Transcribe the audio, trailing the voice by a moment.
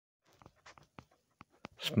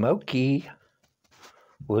Smokey,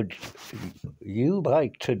 would you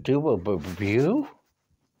like to do a review?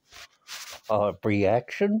 A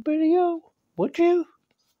reaction video? Would you?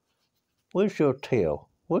 Where's your tail?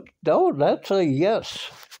 What? No, that's a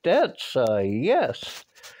yes. That's a yes.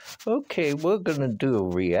 Okay, we're gonna do a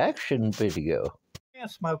reaction video. Yeah,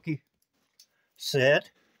 Smokey.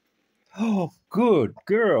 Sit. Oh, good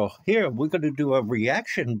girl. Here, we're gonna do a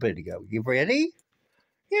reaction video. You ready?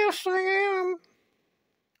 Yes, I am.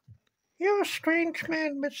 You're a strange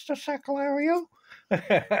man, Mr. Sacalario.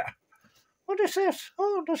 What is this?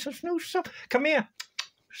 Oh, this is new stuff. Come here.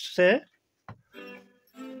 Sit.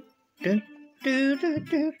 Do, do, do,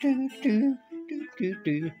 do, do, do, do,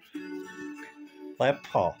 do. Left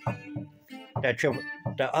paw. That's your,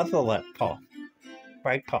 the other left paw.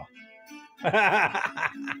 Right paw.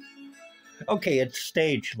 Okay, it's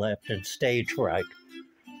stage left and stage right.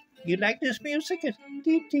 You like this music? It's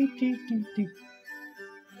dee, dee, dee, dee, dee.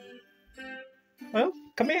 Well,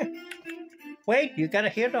 come here. Wait, you gotta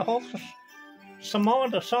hear the whole, some more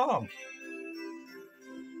of the song.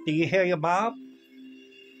 Do you hear your mom?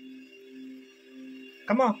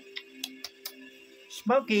 Come on.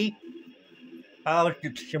 Smokey. Oh,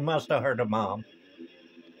 she must have heard her mom.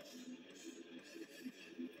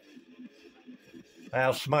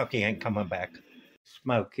 Well, Smokey ain't coming back.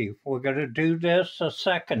 Smokey, we're gonna do this a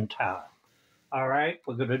second time. All right,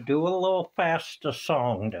 we're gonna do a little faster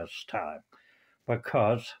song this time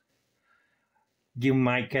because you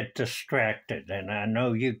might get distracted, and I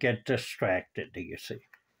know you get distracted, do you see?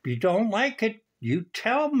 If you don't like it, you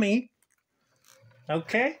tell me.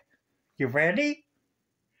 Okay? You ready?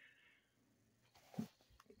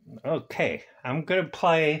 Okay, I'm gonna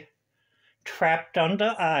play Trapped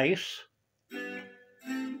Under Ice.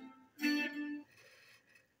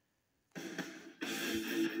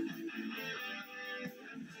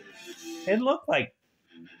 It looked like...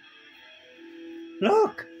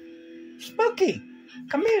 Look! Smokey!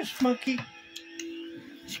 Come here, Smokey!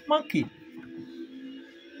 Smokey!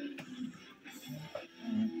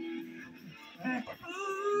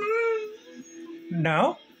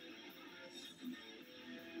 No?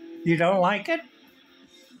 You don't like it?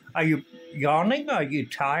 Are you yawning? Are you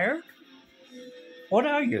tired? What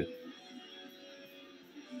are you?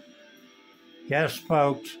 Yes,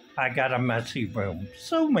 folks, I got a messy room.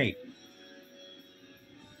 Sue me.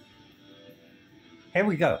 Here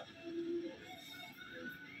we go.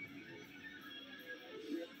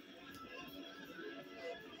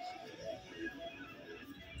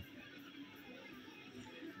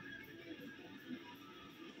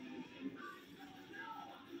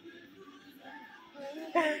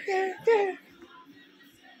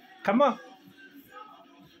 Come on.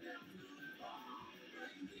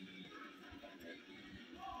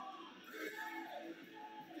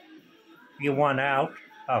 You want out?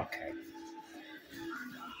 Okay.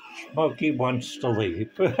 Smokey wants to leave.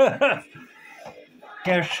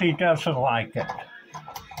 Guess she doesn't like it.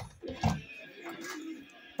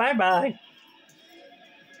 Bye-bye.